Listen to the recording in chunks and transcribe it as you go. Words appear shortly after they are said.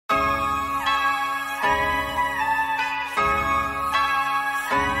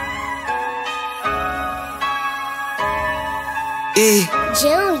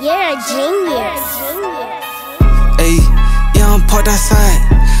June, you're a genius. Ayy, yeah, I'm parked outside.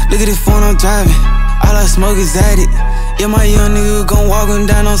 Look at this phone I'm driving. All I smoke is at it. Yeah, my young nigga gon' walk him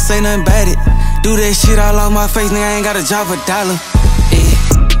down, don't say nothing about it. Do that shit all off my face, nigga, I ain't gotta drop $1.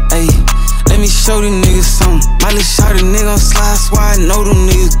 Ayy, let me show these niggas something. My little shorty nigga gon' slide, so I know them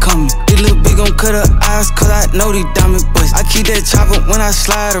niggas coming. This little bitch gon' cut her eyes, cause I know these diamond busts. I keep that chopper when I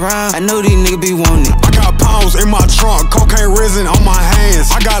slide around, I know these niggas be wanting it. I got pounds in my trunk, cocaine resin on my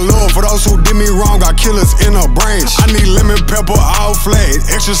hands. I got love for those who did me wrong, got killers in a branch. I need lemon pepper, all flat,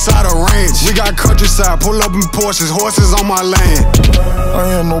 extra side of ranch. We got countryside, pull up in Porsches, horses on my land.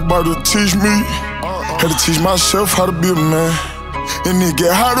 I ain't nobody to teach me, had to teach myself how to be a man. And it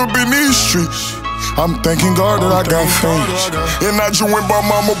get hot up in these streets. I'm thanking God that I got famous. And I just went by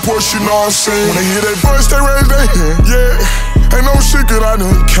mama Puerto, you know what I'm saying? When they hear that voice, they raise their hand, yeah. Ain't no secret, I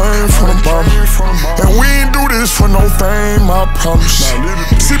done came from the bottom. And we ain't do this for no fame, I promise.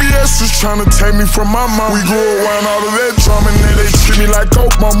 CBS is trying to take me from my mom. We grew around all of that drama, and then they treat me like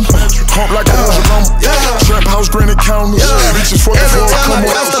coke mama. Hump like a mama. Trap house, granite counters. Bitches for the floor, come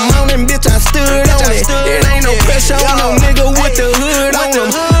on. Across the mountain, bitch, I stood on it. It ain't no pressure on no nigga with the hood on him.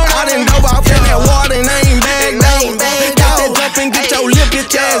 I done dove off in that water and I ain't bagged out. Got that jump and get your lip,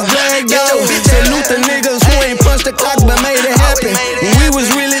 bitch ass dragged out. Salute the niggas who ain't punched the clock but made it happen. We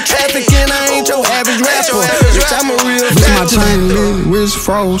was really trafficking, I ain't your average rapper. Bitch, I'm a real bitch, my chain lit, wrist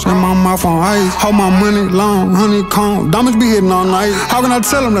froze, and my mouth on ice. Hold my money long, honeycomb, diamonds be hitting all night. How can I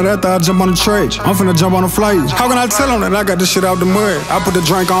tell them that after I jump on the track, I'm finna jump on the flight? How can I tell them that I got this shit out the mud? I put the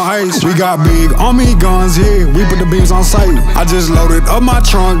drink on ice. We got big army guns, yeah, we put the beams on sight. I just loaded up my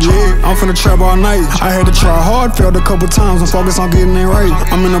trunk, yeah, I'm finna trap all night. I had to try hard, failed a couple times, I'm focused on getting it right.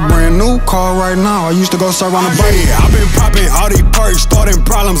 I'm in a brand new car right now, I used to go serve on the bike. Yeah, I've been popping all these perks, starting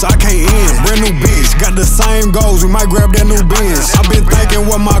problems I can't end. Brand new bitch, got the same goals, we might grab that new Benz. I've been thinking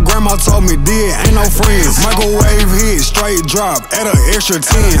what my grandma told me, did, ain't no friends. Microwave hit, straight drop, at an extra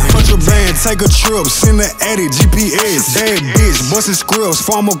 10. Punch a band, take a trip, send the Addy, GPS. Bad bitch, bustin' scripts,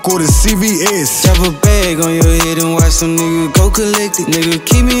 farmer go to CVS. Drop a bag on your head and watch some nigga go collect it. Nigga,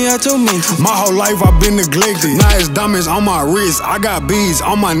 keep me out your mental. My whole life I've been neglected. Now it's diamonds on my wrist, I got beads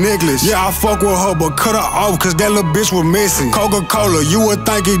on my necklace. Yeah, I fuck with her, but cut her off, cause that little bitch was missing. Coca-Cola, you would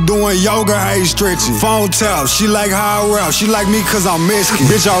think he doing yoga, ain't stretching. Phone tap, she like how I rap, she like me cause I'm Mexican.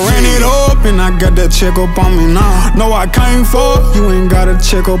 Bitch, I ran it up and I got that check up on me now. No, I came for, you ain't gotta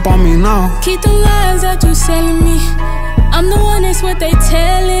check up on me now. Keep the lies that you selling me, I'm the one, that's what they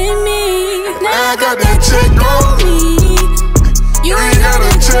telling me. Now I got that check on me. You ain't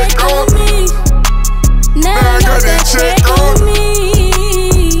gotta check on me. Now I got that check on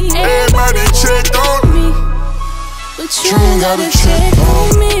me. Everybody check on me. But you ain't gotta check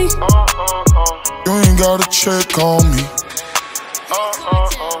on me. You ain't gotta check on me.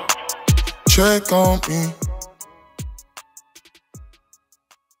 Check on me.